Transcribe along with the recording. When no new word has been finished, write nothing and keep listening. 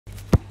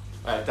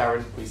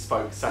Darren, we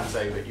spoke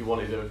Saturday that you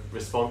wanted a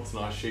response, and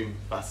I assume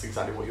that's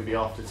exactly what you'll be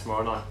after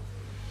tomorrow night.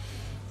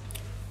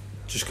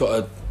 Just got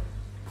to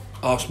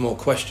ask more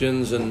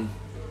questions and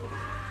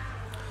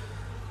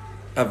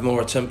have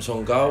more attempts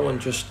on goal,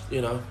 and just,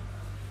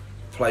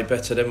 play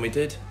better than we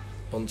did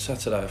on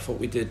Saturday. I thought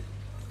we did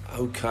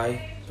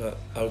okay, but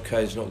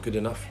okay is not good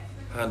enough.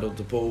 Handled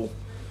the ball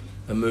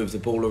and moved the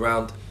ball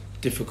around.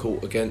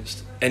 Difficult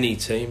against any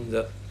team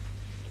that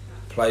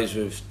plays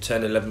with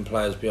 10, 11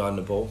 players behind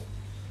the ball.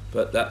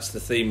 But that's the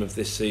theme of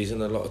this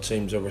season. A lot of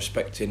teams are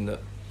respecting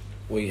that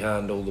we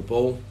handle the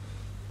ball.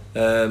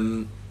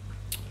 But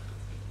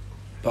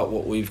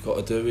what we've got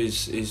to do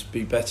is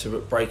be better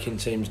at breaking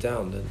teams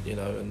down.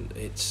 And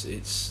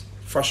it's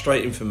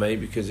frustrating for me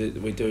because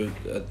we do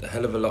a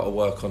hell of a lot of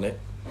work on it.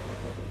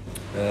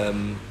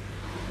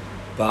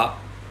 But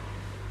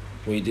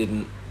we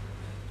didn't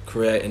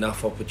create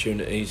enough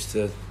opportunities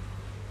to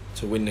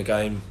win the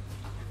game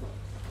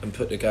and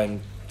put the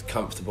game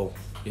comfortable.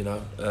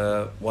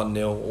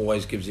 1-0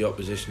 always gives the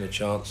opposition a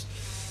chance.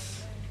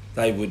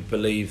 They would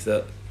believe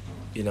that,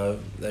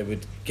 they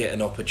would get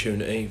an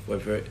opportunity,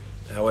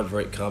 however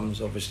it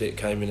comes. Obviously it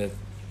came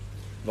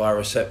via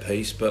a set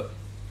piece, but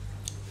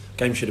the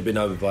game should have been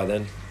over by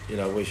then.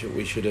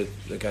 We should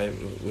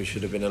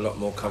have been a lot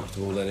more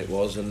comfortable than it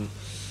was, and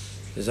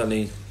there's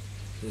only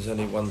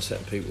one set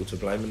of people to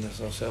blame, and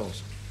that's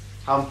ourselves.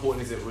 How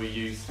important is it we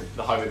use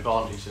the home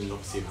advantage and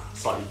obviously a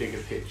slightly bigger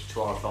pitch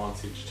to our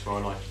advantage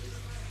tomorrow night?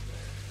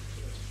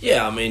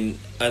 Yeah, I mean,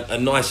 a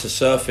nicer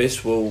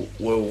surface will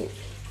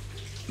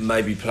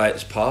maybe play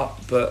its part,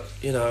 but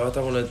I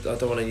don't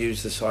want to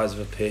use the size of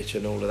a pitch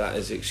and all of that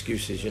as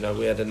excuses.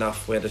 We had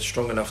a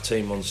strong enough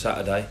team on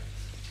Saturday,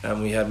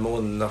 and we had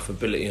more than enough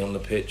ability on the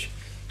pitch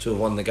to have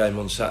won the game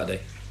on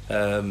Saturday.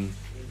 And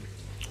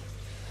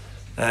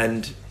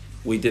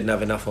we didn't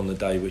have enough on the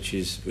day, which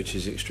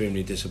is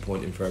extremely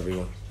disappointing for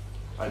everyone.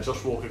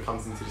 Josh Walker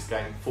comes into this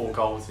game 4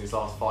 goals in his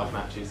last 5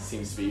 matches.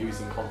 Seems to be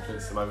oozing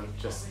confidence at the moment.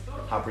 Just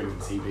how brilliant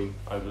has he been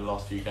over the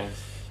last few games?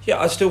 Yeah,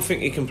 I still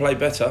think he can play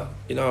better.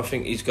 I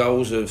think his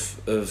goals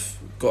have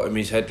got him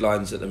his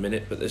headlines at the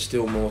minute, but there's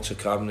still more to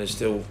come. There's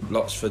still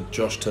lots for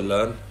Josh to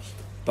learn,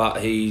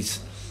 but he's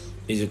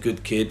a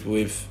good kid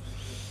with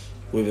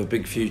a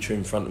big future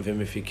in front of him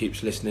if he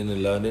keeps listening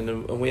and learning.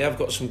 And we have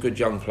got some good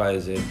young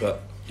players here,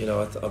 but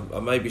I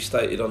maybe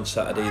stated on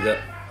Saturday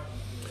that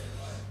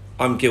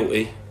I'm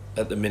guilty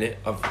at the minute.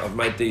 I've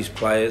made these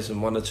players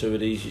and one or two of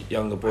these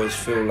younger boys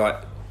feel like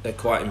they're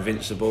quite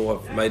invincible.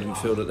 I've made them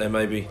feel that they're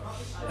maybe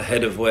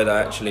ahead of where they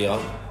actually are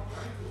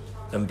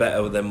and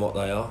better than what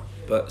they are.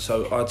 But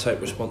so I take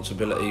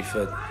responsibility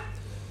for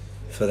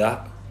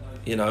that,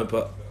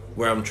 but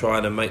where I'm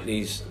trying to make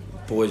these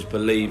boys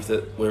believe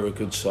that we're a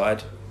good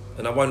side,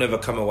 and I won't ever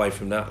come away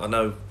from that. I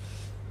know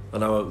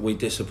we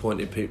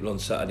disappointed people on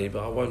Saturday,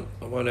 but I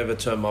won't ever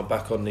turn my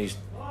back on these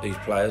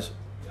players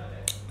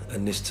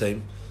and this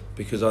team,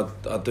 because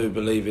I do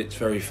believe it's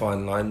very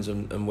fine lines,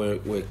 and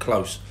we're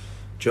close.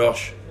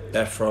 Josh,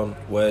 Efron,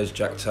 Wes,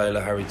 Jack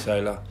Taylor, Harry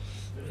Taylor,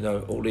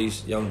 all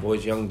these young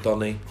boys, young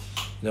Donny,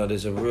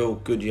 there's a real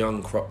good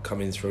young crop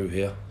coming through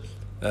here,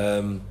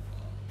 and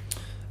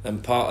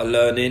part of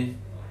learning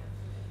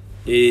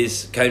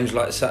is games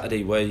like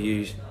Saturday where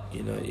you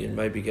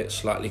maybe get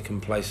slightly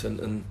complacent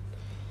and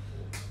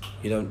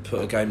you don't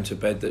put a game to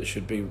bed that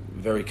should be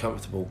very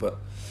comfortable, but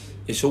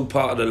it's all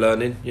part of the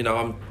learning.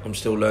 I'm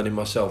still learning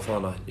myself,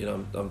 aren't I?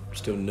 I'm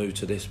still new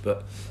to this,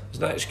 but there's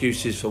no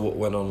excuses for what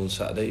went on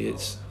Saturday.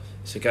 It's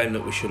a game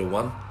that we should have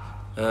won,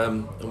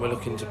 and we're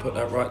looking to put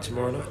that right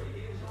tomorrow night.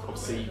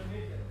 Obviously,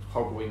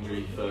 horrible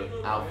injury for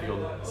Alfie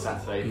on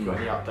Saturday. Have you got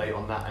any update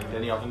on that, and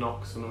any other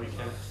knocks on the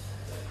weekend?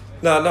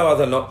 No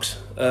other knocks.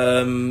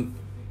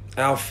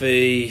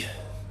 Alfie,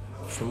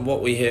 from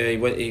what we hear,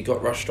 he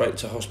got rushed straight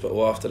to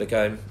hospital after the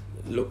game.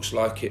 Looks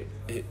like it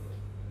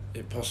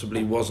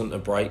possibly wasn't a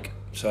break,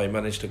 so he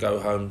managed to go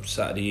home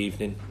Saturday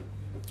evening.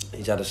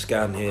 He's had a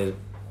scan here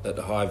at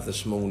the Hive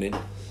this morning,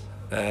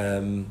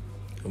 and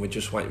we're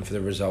just waiting for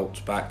the results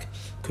back.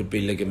 Could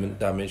be ligament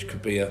damage,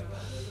 could be a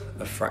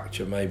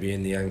fracture maybe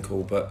in the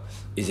ankle, but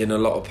he's in a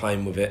lot of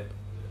pain with it.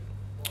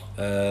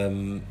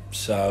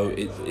 So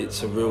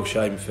it's a real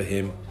shame for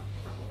him,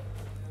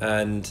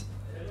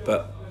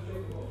 but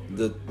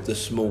the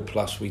small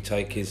plus we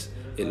take is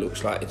it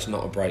looks like it's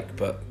not a break,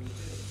 but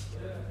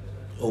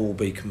all will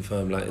be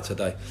confirmed later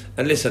today.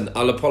 And listen,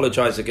 I'll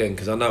apologise again,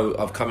 because I know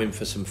I've come in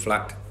for some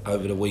flack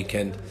over the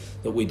weekend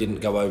that we didn't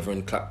go over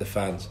and clap the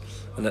fans,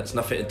 and that's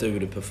nothing to do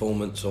with the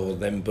performance or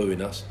them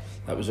booing us.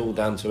 That was all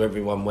down to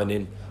everyone went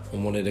in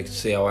and wanted to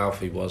see how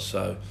Alfie was.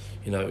 So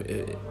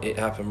it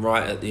happened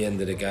right at the end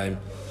of the game,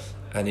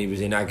 and he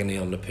was in agony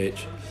on the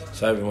pitch,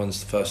 so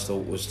everyone's first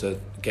thought was to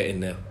get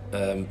in there.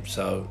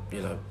 So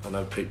I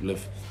know people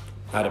have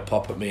had a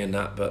pop at me and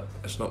that, but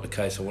that's not the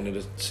case. I wanted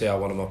to see how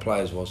one of my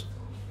players was.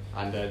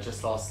 And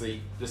just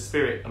lastly, the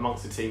spirit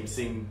amongst the team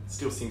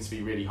still seems to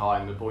be really high,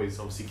 and the boys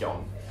obviously get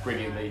on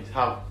brilliantly.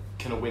 How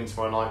can a win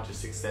tomorrow night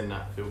just extend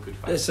that feel-good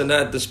factor? Listen,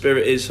 the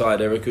spirit is high.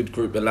 They're a good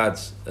group of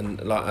lads,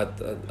 and like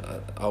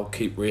I'll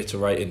keep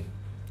reiterating,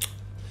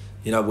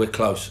 you know, we're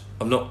close.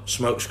 I'm not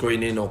smoke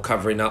screening or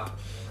covering up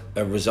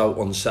a result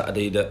on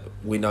Saturday that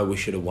we know we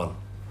should have won.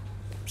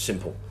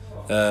 Simple.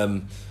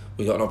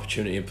 We've got an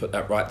opportunity to put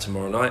that right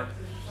tomorrow night,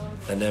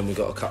 and then we've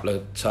got a couple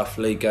of tough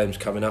league games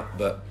coming up,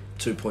 but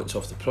 2 points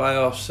off the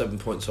playoffs, 7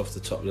 points off the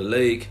top of the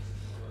league.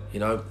 You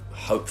know,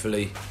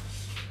 hopefully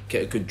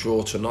get a good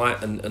draw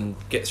tonight and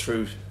get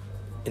through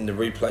in the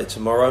replay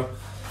tomorrow.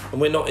 And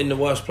we're not in the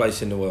worst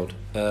place in the world.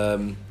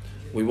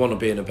 We want to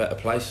be in a better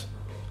place.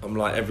 I'm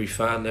like every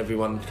fan,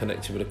 everyone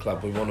connected with the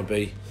club. We want to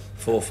be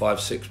 4, 5,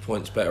 6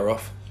 points better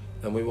off,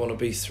 and we want to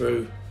be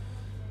through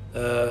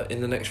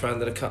in the next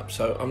round of the cup.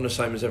 So I'm the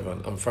same as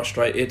everyone. I'm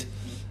frustrated,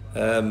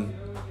 but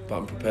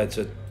I'm prepared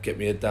to get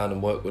my head down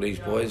and work with these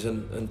boys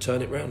and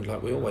turn it round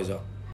like we always are.